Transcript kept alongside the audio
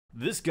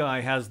This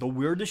guy has the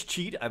weirdest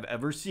cheat I've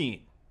ever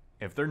seen.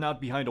 If they're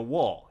not behind a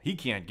wall, he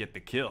can't get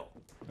the kill.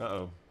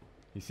 Uh-oh.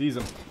 He sees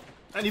him.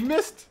 And he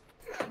missed!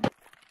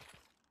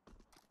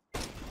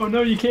 Oh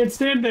no, you can't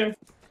stand there.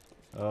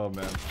 Oh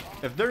man.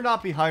 If they're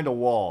not behind a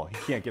wall, he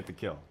can't get the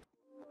kill.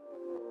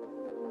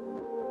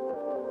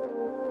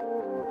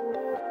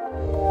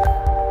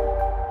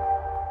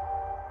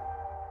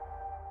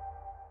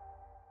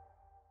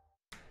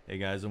 Hey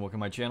guys, and welcome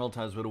to my channel,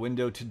 Times with a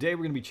Window. Today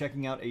we're going to be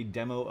checking out a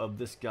demo of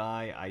this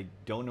guy. I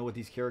don't know what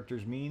these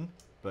characters mean,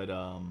 but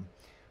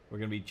we're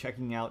going to be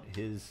checking out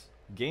his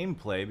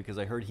gameplay because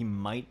I heard he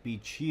might be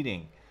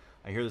cheating.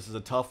 I hear this is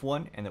a tough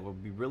one and that we'll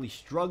be really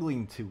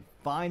struggling to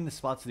find the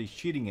spots that he's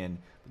cheating in,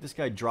 but this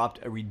guy dropped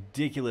a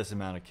ridiculous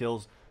amount of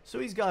kills, so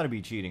he's got to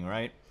be cheating,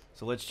 right?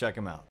 So let's check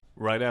him out.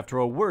 Right after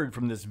a word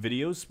from this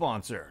video's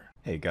sponsor.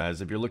 Hey guys,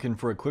 if you're looking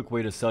for a quick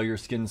way to sell your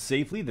skins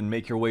safely, then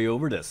make your way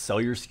over to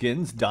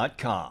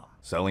sellyourskins.com.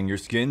 Selling your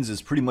skins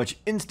is pretty much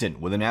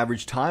instant with an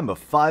average time of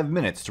 5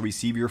 minutes to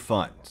receive your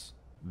funds.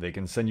 They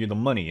can send you the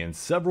money in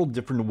several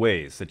different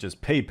ways, such as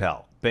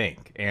PayPal,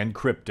 bank, and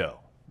crypto.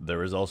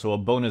 There is also a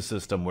bonus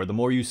system where the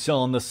more you sell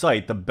on the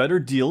site, the better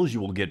deals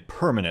you will get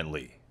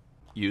permanently.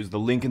 Use the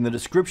link in the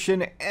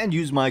description and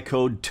use my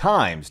code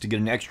TIMES to get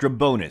an extra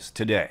bonus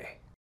today.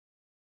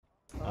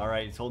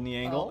 Alright, he's holding the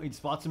angle. He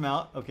spots him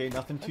out. Okay,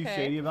 nothing too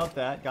shady about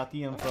that. Got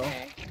the info.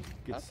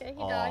 Gets, he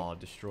died.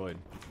 Destroyed.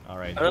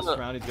 Alright, this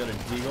round he's got a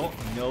deagle.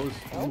 He knows.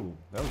 Ooh,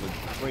 that was a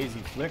crazy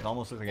flick.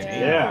 Almost looked like an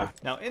aim. Yeah.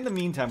 Now, in the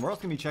meantime, we're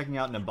also going to be checking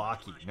out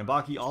Nabaki.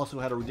 Nabaki also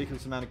had a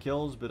ridiculous amount of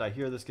kills, but I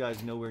hear this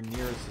guy's nowhere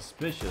near as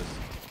suspicious.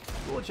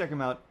 So we'll check him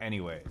out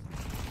anyway.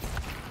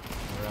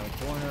 Around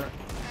the corner.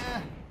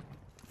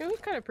 It was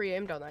kind of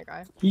pre-aimed on that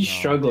guy. He's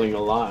struggling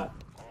a lot.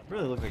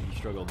 Really looked like he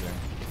struggled there.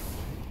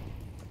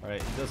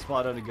 Alright, he does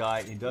spot out a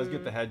guy. He does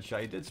get the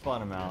headshot. He did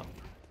spot him out.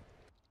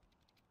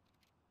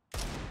 So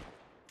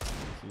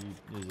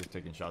he's just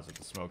taking shots at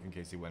the smoke in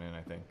case he went in,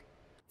 I think.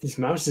 His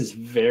mouse is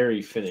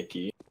very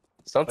finicky.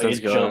 Something's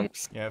it going.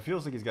 jumps. Yeah, it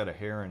feels like he's got a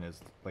hair in his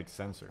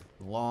sensor.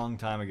 A long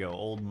time ago,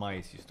 old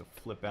mice used to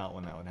flip out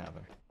when that would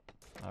happen.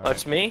 All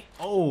That's me?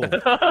 Oh!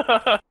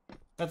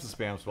 That's a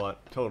spam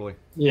spot. Totally.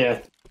 Yeah,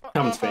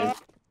 common spam.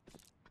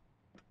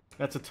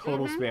 That's a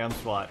total spam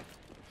spot.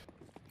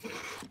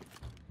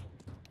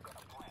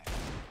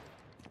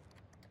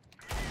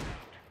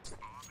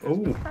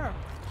 Oh,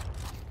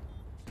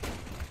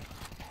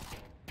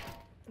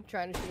 I'm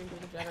trying to shoot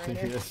into the He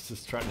generator. is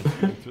just trying to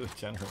shoot through the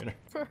generator.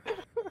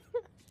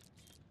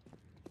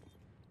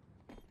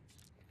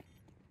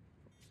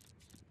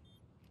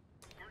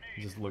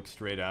 He just looked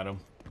straight at him.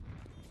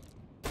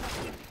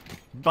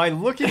 By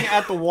looking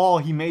at the wall,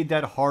 he made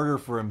that harder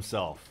for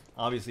himself.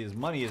 Obviously, his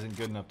money isn't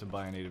good enough to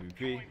buy an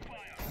AWP.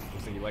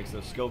 Looks like he likes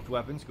those scoped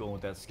weapons, going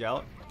with that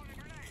scout.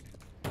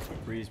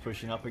 Breeze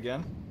pushing up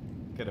again.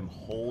 Get him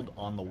hold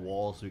on the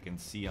wall so we can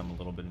see him a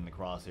little bit in the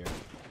crosshair.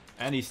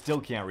 And he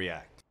still can't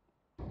react.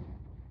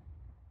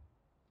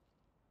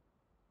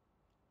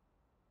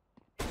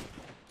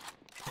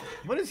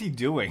 What is he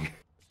doing?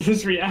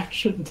 his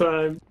reaction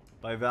time.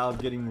 By Valve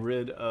getting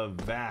rid of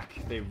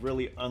VAC, they've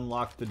really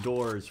unlocked the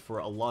doors for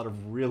a lot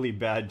of really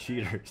bad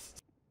cheaters.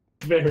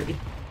 Very.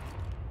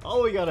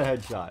 Oh, we got a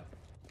headshot.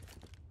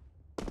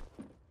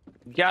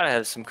 You gotta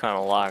have some kind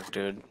of lock,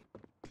 dude.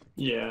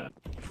 Yeah.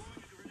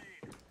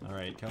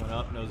 Alright, coming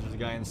up, knows there's a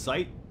guy in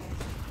sight.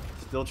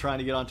 Still trying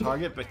to get on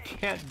target, but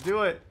can't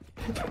do it.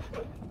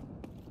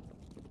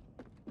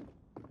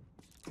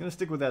 Gonna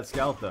stick with that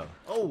scout though.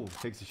 Oh,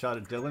 takes a shot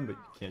at Dylan, but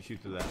can't shoot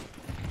through that.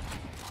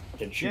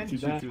 Can shoot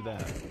Can't through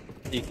that.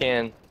 You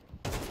can.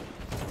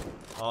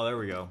 Oh, there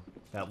we go.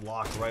 That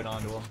lock right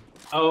onto him.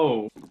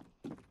 Oh,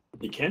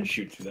 you can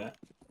shoot through that.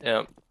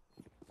 Yep.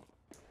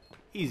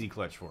 Easy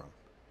clutch for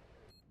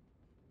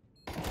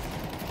him.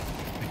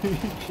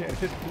 He can't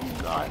hit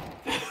the shot.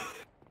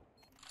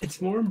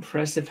 It's more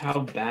impressive how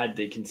bad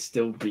they can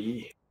still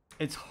be.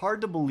 It's hard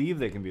to believe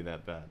they can be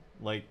that bad.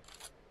 Like,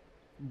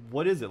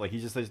 what is it? Like, he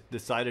just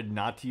decided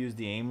not to use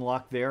the aim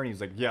lock there, and he's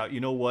like, yeah, you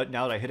know what?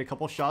 Now that I hit a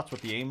couple shots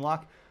with the aim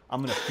lock,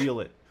 I'm gonna feel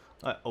it.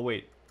 Oh,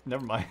 wait.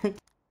 Never mind.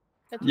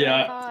 It's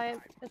Yeah. round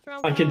 5. It's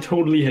round 5. I can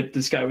totally hit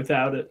this guy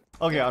without it.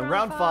 Okay, on Round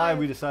round 5, five.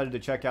 we decided to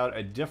check out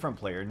a different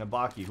player,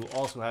 Nabaki, who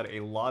also had a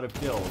lot of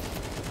kills.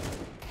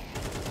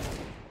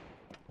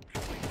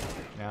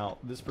 Now,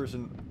 this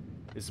person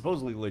is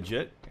supposedly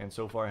legit, and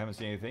so far I haven't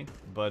seen anything,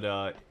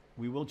 but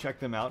we will check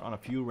them out on a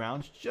few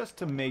rounds just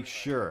to make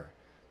sure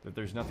that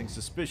there's nothing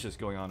suspicious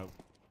going on.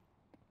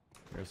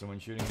 There's someone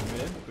shooting in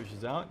mid,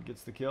 pushes out,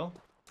 gets the kill.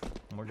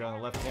 And we're down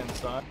the left-hand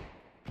side.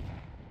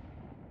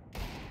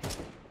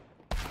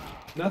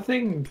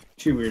 Nothing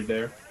too weird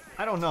there.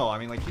 I don't know. I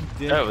mean, like, he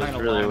did That was kind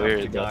of really line up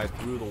weird, the though. guy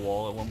through the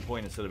wall at one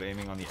point instead of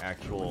aiming on the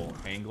actual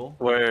angle.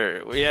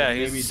 Where, yeah,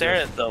 Maybe he's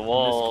staring just at the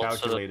wall. So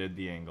miscalculated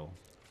the angle.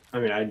 I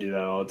mean, I do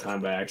that all the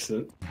time by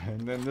accident.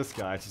 And then this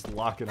guy just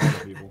locking on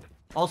to people.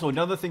 Also,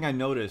 another thing I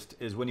noticed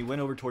is when he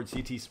went over towards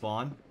CT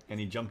spawn and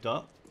he jumped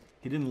up,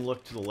 he didn't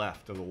look to the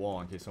left of the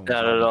wall in case someone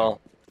not saw at him.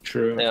 all.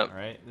 True. Yep.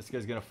 Alright, this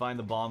guy's gonna find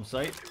the bomb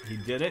site. He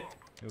did it.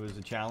 It was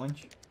a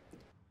challenge.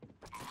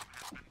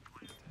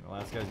 The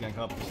last guy's gonna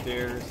come up the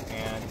stairs,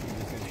 and he's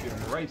just gonna shoot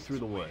him right through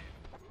the wood.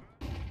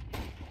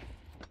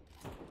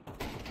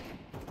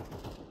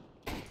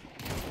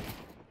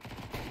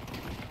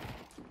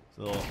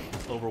 So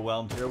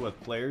overwhelmed here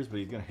with players, but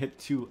he's gonna hit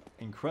 2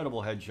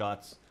 incredible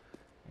headshots,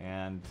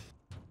 and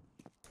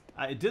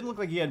it didn't look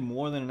like he had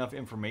more than enough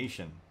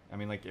information. I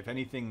mean, like, if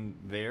anything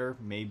there,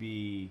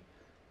 maybe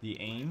the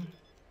aim.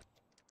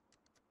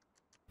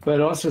 But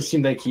it also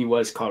seemed like he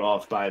was caught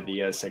off by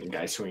the second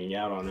guy swinging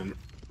out on him.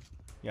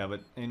 Yeah,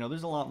 but, you know,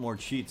 there's a lot more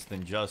cheats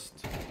than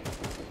just...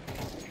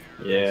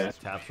 Yeah.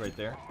 Taps right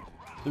there.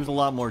 There's a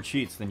lot more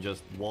cheats than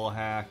just wall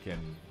hack and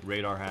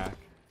radar hack.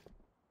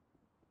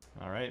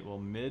 Alright, well,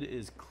 mid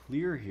is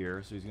clear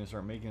here, so he's going to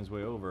start making his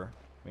way over.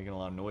 Making a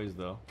lot of noise,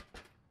 though.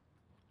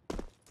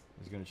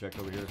 He's going to check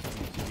over here,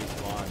 see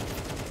spawn.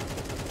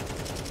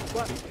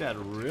 Beat that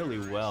really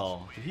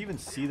well. Did he even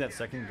see that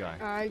second guy?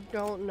 I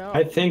don't know.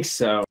 I think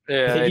so.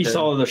 Yeah, I think he did.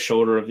 saw the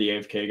shoulder of the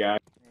AFK guy.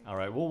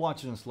 Alright, we'll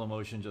watch it in slow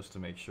motion just to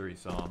make sure he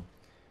saw him.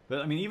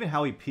 But, I mean, even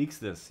how he peeks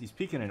this, he's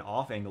peeking an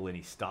off angle and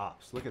he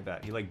stops. Look at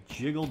that. He, like,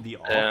 jiggled the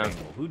off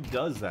angle. Who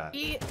does that?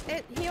 He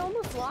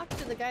almost locked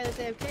to the guy that's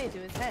AFK to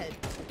his head.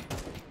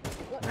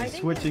 Well, I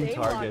think switching his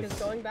aim lock targets. is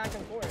going back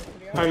and forth, to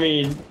be I honest.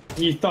 mean,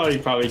 he thought he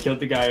probably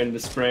killed the guy in the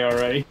spray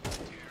already.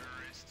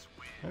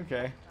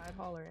 Okay. I'd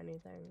holler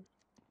anything.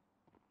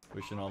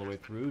 Pushing all the way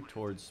through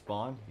towards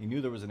spawn. He knew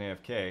there was an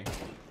AFK,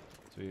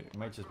 so he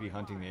might just be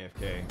hunting the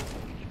AFK.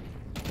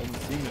 Doesn't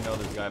seem to know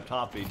there's a guy up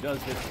top, but he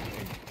does hit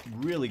a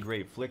really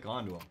great flick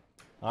onto him.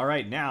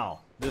 Alright,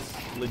 now, this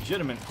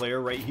legitimate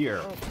player right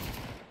here.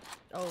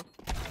 Oh.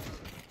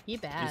 He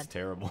bad. He's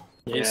terrible.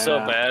 He's so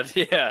bad.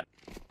 Yeah.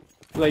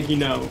 Like, you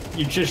know,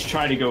 you just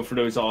try to go for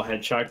those all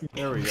headshot.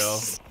 There we go.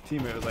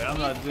 Teammate was like, I'm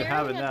not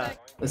having that.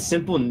 A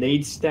simple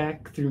nade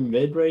stack through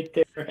mid right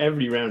there.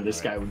 Every round this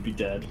guy would be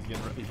dead.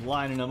 He's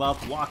lining him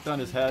up, locked on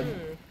his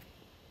head.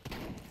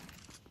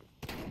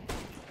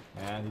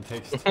 And he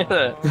takes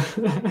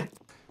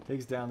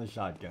takes down the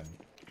shotgun.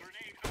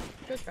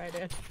 Good try,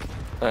 dude.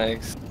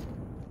 Thanks.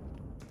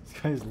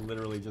 This guy's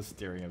literally just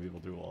staring at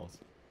people through walls.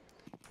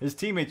 His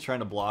teammate's trying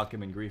to block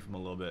him and grief him a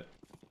little bit,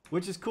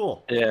 which is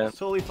cool. Yeah. It's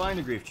totally fine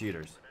to grief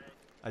cheaters.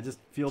 I just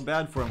feel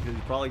bad for him because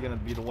he's probably going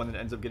to be the one that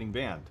ends up getting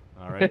banned.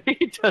 All right.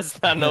 He does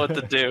not know what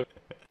to do.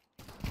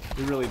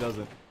 He really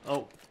doesn't.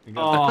 Oh. He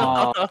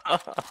got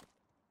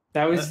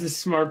That was the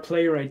smart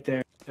play right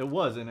there. It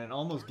was, and it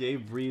almost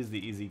gave Breeze the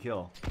easy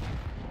kill.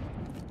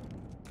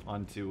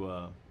 Onto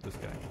this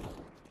guy.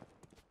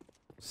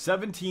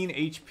 17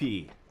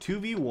 HP,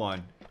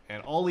 2v1,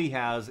 and all he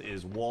has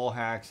is wall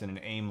hacks and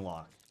an aim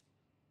lock.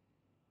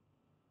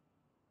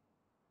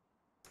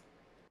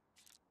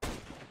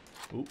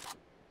 Oop.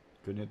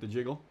 Couldn't hit the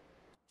jiggle.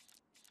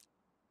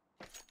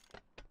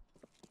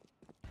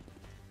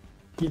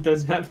 He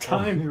doesn't have He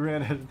time.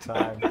 ran out of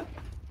time.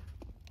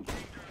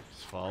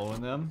 Just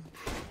following them.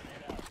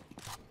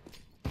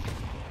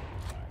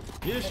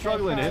 He is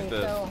struggling to hit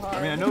this.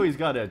 I mean, I know he's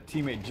got a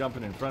teammate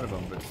jumping in front of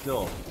him, but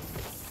still.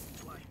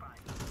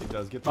 He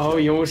does get the Oh, kill.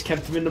 he almost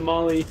kept him in the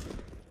molly.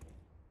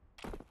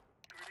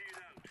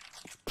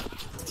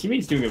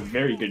 Teammate's doing a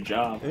very good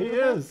job. He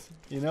is,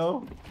 you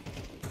know?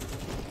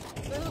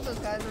 Look what those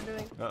guys are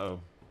doing. Uh-oh.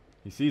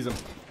 He sees him.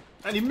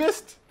 And he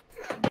missed!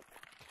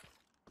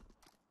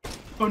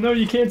 Oh no,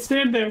 you can't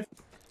stand there.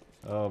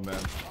 Oh, man.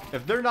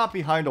 If they're not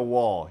behind a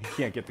wall, he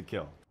can't get the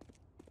kill.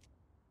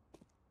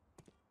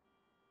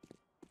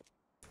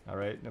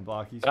 Alright,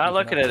 Nabaki. Not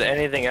looking at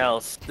anything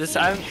else. This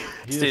I'm.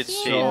 He Dude,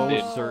 is so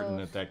dude. certain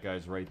that that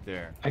guy's right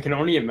there. I can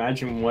only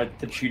imagine what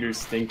the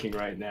cheater's thinking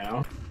right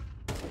now.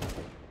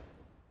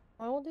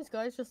 Why won't these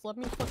guys just let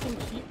me fucking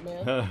cheat,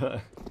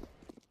 man?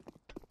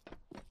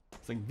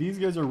 It's like, these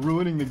guys are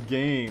ruining the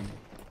game.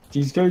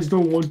 These guys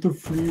don't want the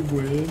free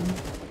win.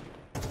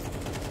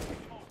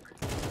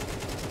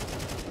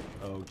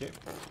 Okay.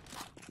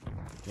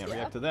 Can't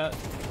react to that.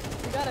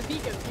 You gotta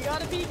peek him. You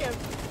gotta peek him.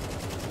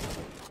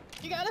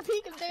 You gotta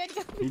peek him,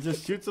 dude. He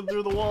just shoots him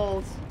through the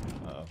walls.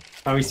 Uh-oh.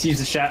 Oh, he sees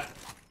the shot.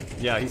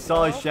 Yeah, he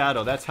saw his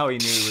shadow. That's how he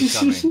knew he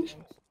was coming.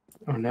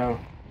 Oh no.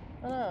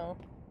 Oh.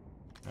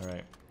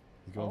 Alright.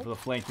 He's going for the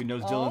flank. He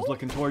knows Dylan's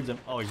looking towards him.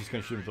 Oh, he's just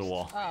going to shoot him through the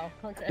wall. Oh,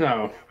 okay.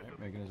 No.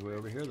 Making his way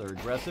over here. They're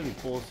aggressive. He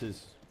pulls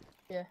his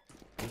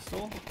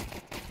pistol.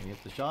 He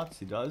gets the shots.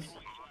 He does.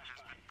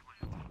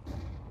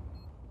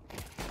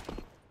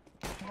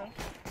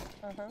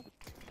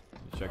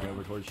 He's checking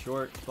over towards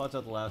short. Spots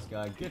out the last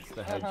guy. Gets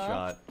the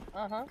headshot.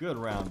 Good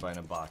round by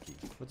Nabaki.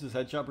 What's his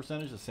headshot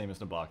percentage? The same as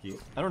Nabaki.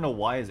 I don't know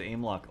why his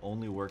aim lock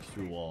only works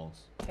through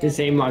walls. His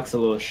aim lock's a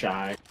little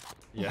shy.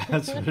 Yeah,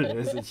 that's what it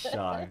is. It's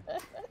shy.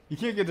 You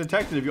can't get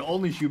detected if you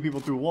only shoot people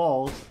through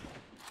walls.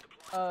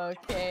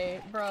 Okay,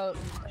 bro.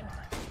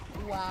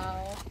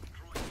 Wow.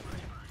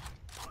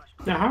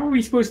 Now, how are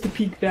we supposed to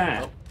peek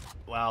that?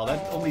 Wow,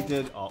 that only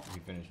did... Oh, he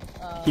finished.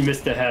 He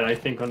missed the head, I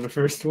think, on the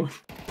first one.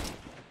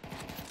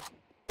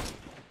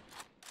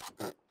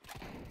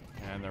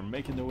 And they're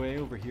making their way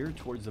over here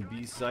towards the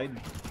B side.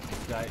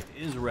 This guy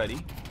is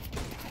ready.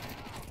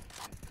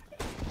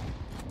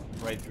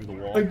 right through the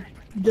wall.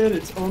 Again,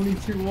 it's only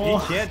through He wall.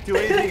 can't do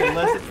anything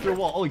unless it's through a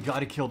wall. Oh, he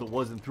got it killed. It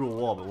wasn't through a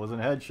wall, but it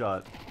wasn't a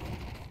headshot.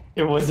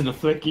 It wasn't a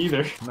flick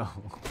either. No.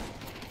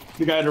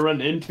 The guy had to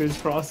run into his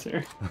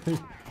crosshair.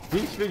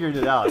 He's figured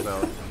it out,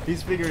 though.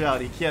 He's figured out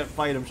he can't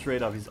fight him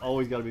straight up. He's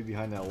always got to be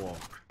behind that wall.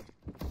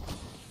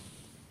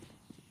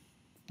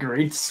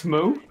 Great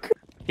smoke.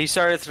 He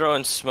started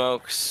throwing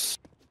smokes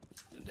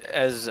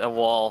as a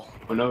wall.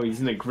 Oh no,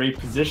 he's in a great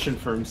position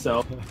for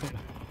himself.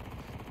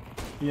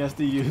 He has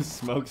to use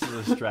smokes as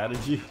a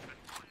strategy.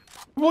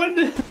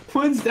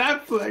 What's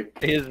that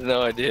flick? He has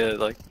no idea.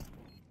 Like,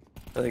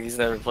 I think he's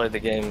never played the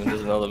game and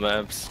doesn't know the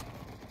maps.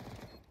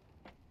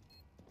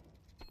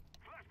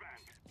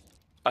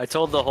 I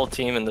told the whole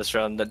team in this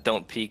round that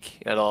don't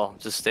peek at all.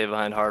 Just stay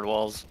behind hard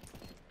walls.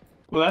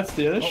 Well, that's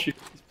the Oh, issue.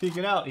 he's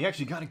peeking out. He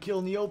actually got a kill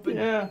in the open.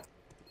 Yeah.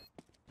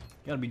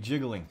 Gotta be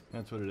jiggling.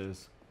 That's what it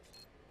is.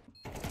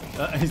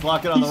 He's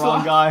locking on the He's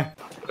wrong guy.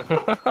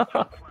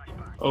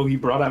 Oh, he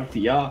brought out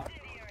the yacht.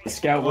 The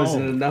scout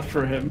wasn't enough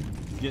for him.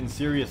 He's getting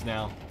serious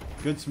now.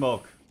 Good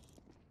smoke.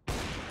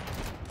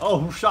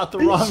 Oh, shot the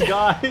wrong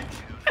guy.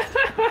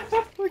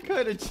 What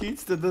kind of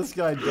cheats did this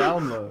guy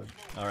download?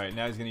 Alright,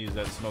 now he's gonna use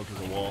that smoke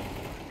as a wall.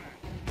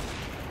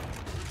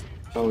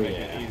 Oh Make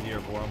yeah. it easier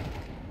for him.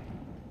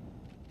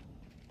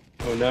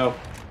 Oh no.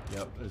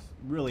 Yep, there's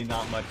really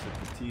not much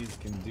that the T's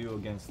can do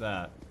against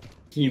that.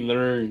 He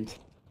learned.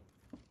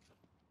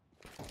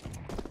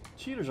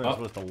 Cheaters aren't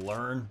supposed to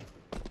learn.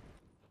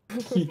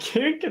 He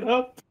can't get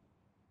up.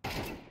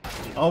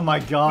 Oh my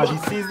god, he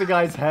sees the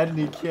guy's head and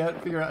he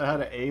can't figure out how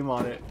to aim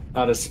on it.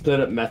 Not a split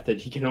up method.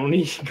 He can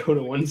only go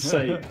to one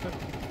side.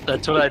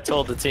 That's what I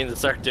told the team to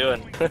start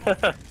doing.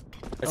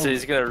 I said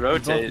he's gonna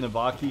rotate. Both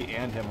Nabaki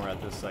and him are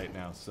at this site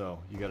now, so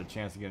you got a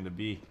chance to get into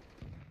B.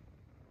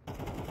 Look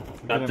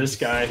at Not him this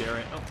guy.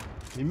 staring. Oh,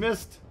 he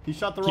missed. He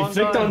shot the He wrong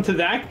flicked guy. onto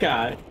that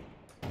guy.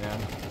 Man,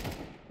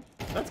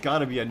 that's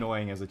gotta be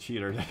annoying as a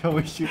cheater. They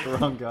always shoot the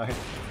wrong guy.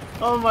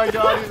 Oh my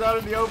god, he's out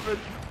in the open.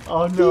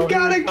 Oh no, He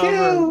got a recovered.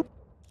 kill.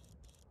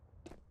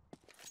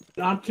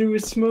 Not through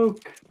his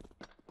smoke.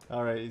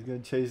 Alright, he's gonna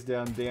chase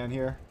down Dan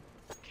here.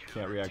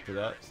 Can't react to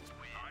that.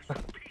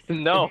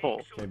 No.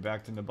 Okay,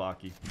 back to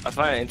Nabaki. I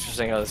find it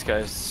interesting how this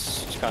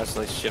guy's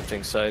constantly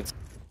shifting sides.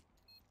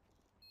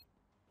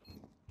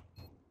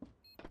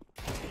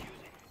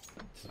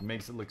 Just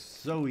makes it look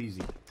so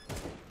easy.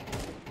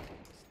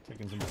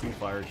 Taking some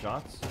pre-fire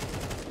shots.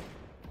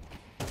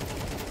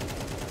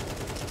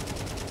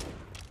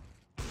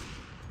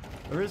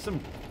 There is some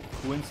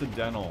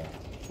coincidental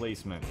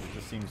placement. It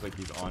just seems like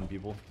he's on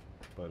people,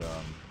 but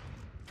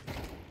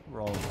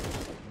we're all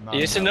not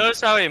You used to enough.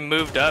 notice how he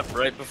moved up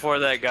right before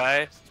that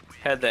guy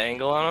had the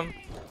angle on him?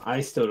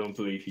 I still don't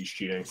believe he's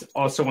cheating. He's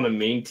also on a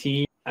main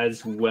team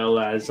as well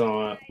as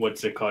on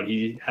what's it called?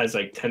 He has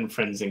like 10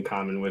 friends in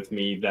common with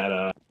me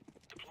that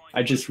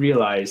I just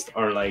realized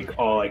are like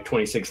all like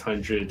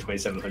 2600,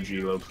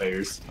 2700 elo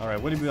players. All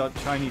right, what about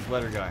Chinese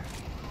letter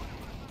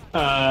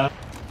guy?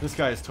 This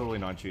guy is totally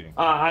not cheating.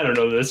 I don't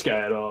know this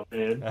guy at all,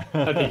 man.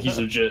 I think he's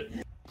legit.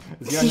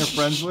 Is he on your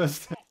friends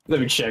list? Let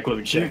me check.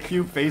 Do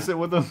you face it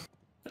with him?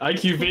 I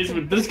keep facing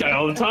with this guy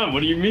all the time.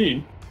 What do you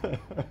mean?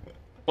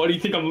 Why do you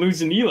think I'm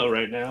losing elo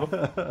right now?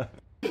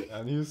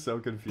 And he was so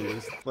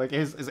confused. Like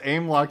his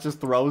aim lock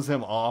just throws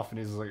him off, and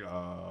he's just like,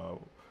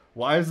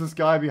 why is this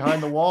guy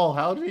behind the wall?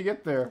 How did he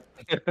get there?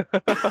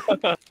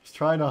 He's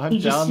trying to hunt He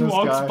just down this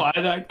walks guy.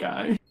 by that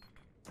guy.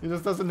 He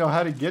just doesn't know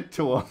how to get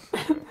to him.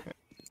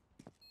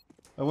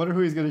 I wonder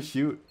who he's gonna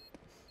shoot.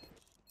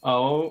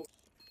 Oh,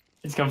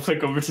 he's gonna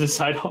flick over to the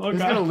side hall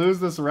He's guy. gonna lose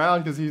this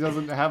round because he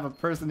doesn't have a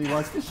person he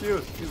wants to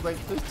shoot. He's like,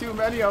 there's too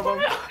many of them.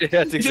 Yeah,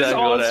 that's Just exactly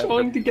all what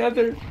swung happened.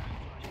 together.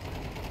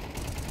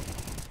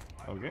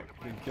 Okay,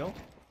 good kill.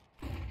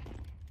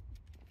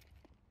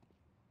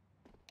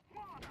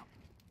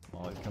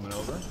 Molly's coming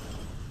over.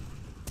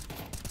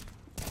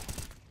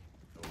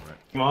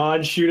 Come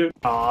on, shoot him.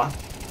 Aw.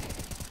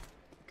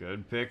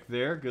 Good pick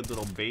there. Good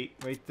little bait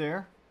right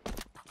there.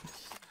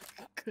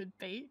 Good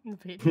bait and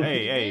bait.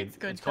 Hey, hey, It's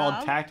good it's called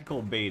job.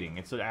 tactical baiting.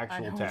 It's an I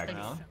actual don't tactic.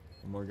 think so.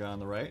 One more guy on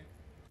the right.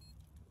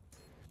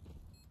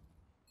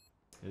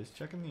 He is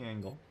checking the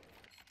angle.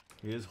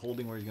 He is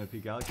holding where he's going to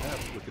peek out. Kind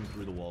of looking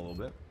through the wall a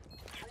little bit.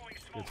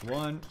 Gets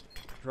one.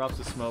 Drops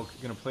the smoke.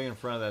 He's going to play in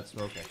front of that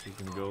smoke. Actually,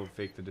 he's going to go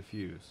fake the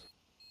defuse.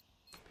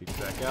 Peeks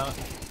back out.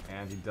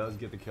 And he does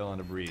get the kill on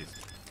a breeze.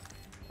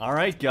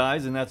 Alright,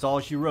 guys. And that's all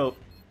she wrote.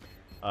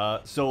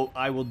 So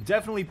I will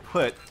definitely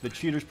put the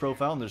cheater's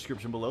profile in the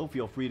description below.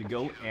 Feel free to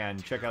go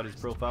and check out his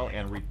profile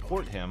and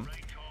report him.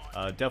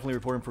 Definitely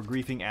report him for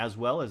griefing as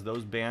well, as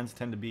those bans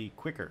tend to be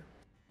quicker.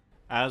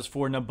 As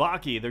for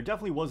Nabaki, there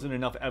definitely wasn't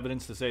enough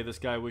evidence to say this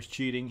guy was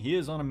cheating. He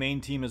is on a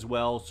main team as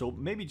well, so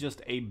maybe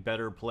just a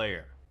better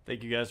player.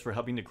 Thank you guys for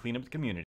helping to clean up the community.